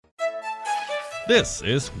This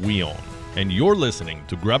is WeOn, and you're listening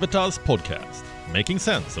to Gravitas podcast, making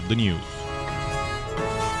sense of the news.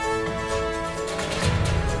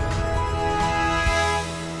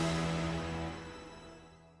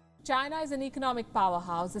 China is an economic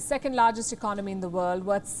powerhouse, the second largest economy in the world,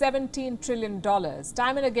 worth $17 trillion.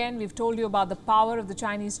 Time and again, we've told you about the power of the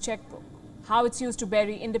Chinese checkbook, how it's used to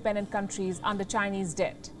bury independent countries under Chinese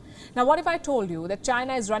debt. Now, what if I told you that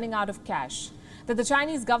China is running out of cash, that the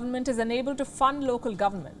Chinese government is unable to fund local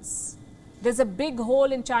governments? There's a big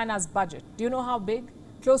hole in China's budget. Do you know how big?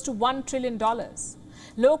 Close to $1 trillion.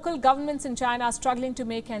 Local governments in China are struggling to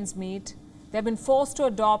make ends meet. They've been forced to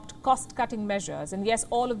adopt cost-cutting measures. And yes,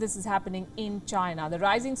 all of this is happening in China, the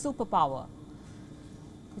rising superpower.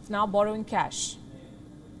 It's now borrowing cash.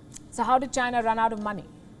 So how did China run out of money?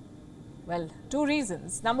 Well, two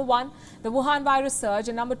reasons. Number one, the Wuhan virus surge,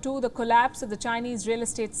 and number two, the collapse of the Chinese real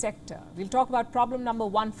estate sector. We'll talk about problem number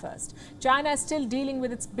one first. China is still dealing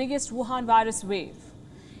with its biggest Wuhan virus wave.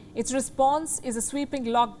 Its response is a sweeping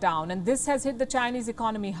lockdown, and this has hit the Chinese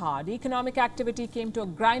economy hard. Economic activity came to a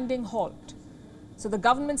grinding halt. So the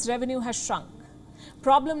government's revenue has shrunk.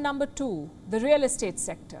 Problem number two, the real estate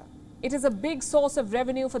sector. It is a big source of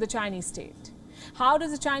revenue for the Chinese state. How does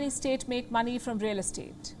the Chinese state make money from real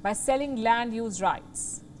estate? By selling land use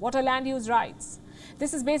rights. What are land use rights?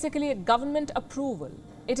 This is basically a government approval.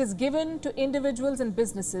 It is given to individuals and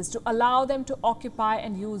businesses to allow them to occupy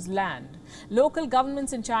and use land. Local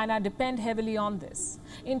governments in China depend heavily on this.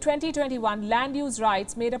 In 2021, land use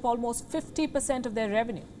rights made up almost 50% of their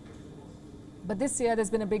revenue. But this year, there's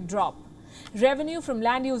been a big drop. Revenue from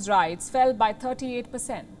land use rights fell by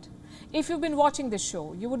 38%. If you've been watching this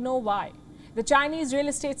show, you would know why. The Chinese real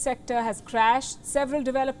estate sector has crashed. Several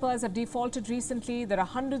developers have defaulted recently. There are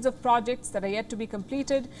hundreds of projects that are yet to be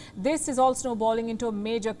completed. This is all snowballing into a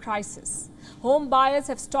major crisis. Home buyers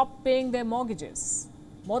have stopped paying their mortgages.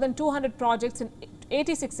 More than 200 projects in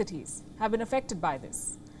 86 cities have been affected by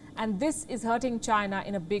this. And this is hurting China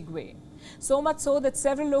in a big way. So much so that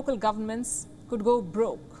several local governments could go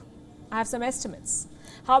broke. I have some estimates.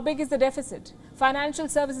 How big is the deficit? Financial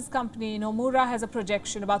services company Nomura has a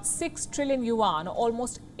projection about 6 trillion yuan, or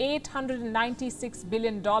almost $896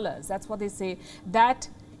 billion. That's what they say. That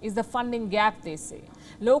is the funding gap, they say.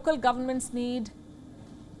 Local governments need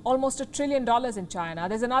almost $1 trillion in China.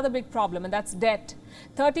 There's another big problem, and that's debt.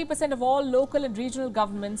 30% of all local and regional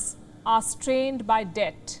governments are strained by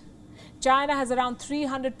debt. China has around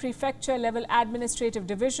 300 prefecture-level administrative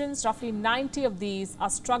divisions. Roughly 90 of these are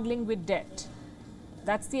struggling with debt.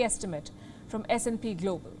 That's the estimate from S&P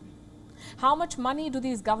Global. How much money do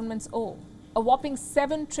these governments owe? A whopping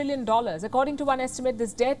 $7 trillion. According to one estimate,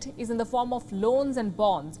 this debt is in the form of loans and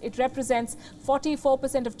bonds. It represents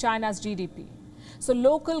 44% of China's GDP. So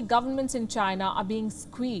local governments in China are being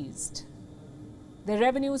squeezed. Their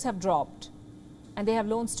revenues have dropped, and they have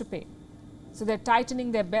loans to pay. So they're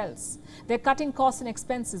tightening their belts. They're cutting costs and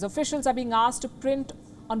expenses. Officials are being asked to print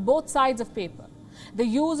on both sides of paper. The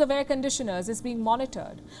use of air conditioners is being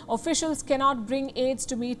monitored. Officials cannot bring aides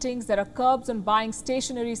to meetings. There are curbs on buying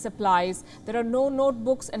stationery supplies. There are no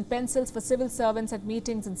notebooks and pencils for civil servants at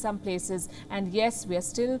meetings in some places. And yes, we are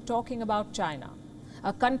still talking about China,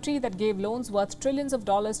 a country that gave loans worth trillions of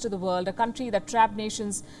dollars to the world, a country that trapped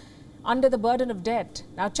nations under the burden of debt.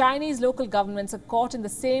 Now, Chinese local governments are caught in the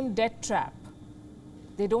same debt trap.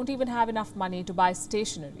 They don't even have enough money to buy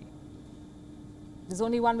stationery. There's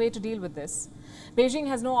only one way to deal with this. Beijing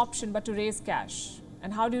has no option but to raise cash.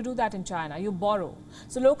 And how do you do that in China? You borrow.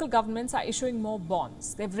 So local governments are issuing more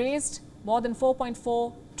bonds. They've raised more than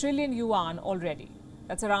 4.4 trillion yuan already.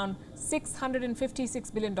 That's around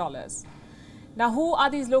 $656 billion. Now, who are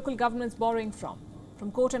these local governments borrowing from?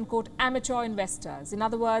 From quote-unquote amateur investors. In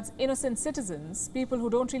other words, innocent citizens, people who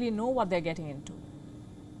don't really know what they're getting into.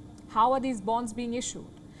 How are these bonds being issued?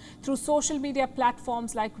 Through social media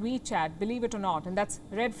platforms like WeChat, believe it or not, and that's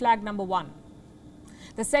red flag number one.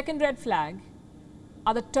 The second red flag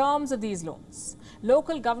are the terms of these loans.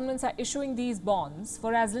 Local governments are issuing these bonds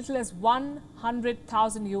for as little as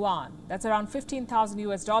 100,000 yuan. That's around 15,000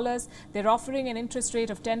 US dollars. They're offering an interest rate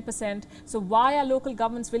of 10%. So why are local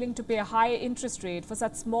governments willing to pay a higher interest rate for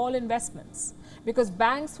such small investments? Because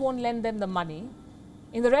banks won't lend them the money.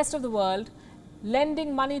 In the rest of the world,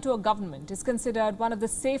 lending money to a government is considered one of the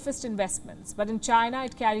safest investments. But in China,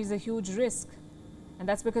 it carries a huge risk. And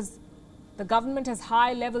that's because the government has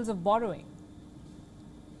high levels of borrowing.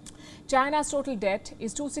 China's total debt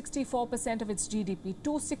is 264% of its GDP,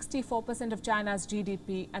 264% of China's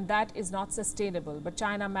GDP, and that is not sustainable. But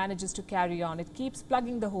China manages to carry on. It keeps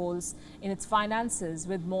plugging the holes in its finances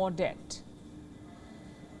with more debt.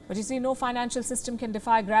 But you see, no financial system can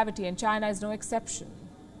defy gravity, and China is no exception.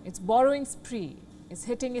 Its borrowing spree is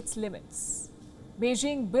hitting its limits.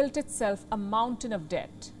 Beijing built itself a mountain of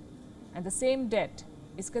debt, and the same debt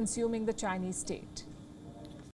is consuming the Chinese state.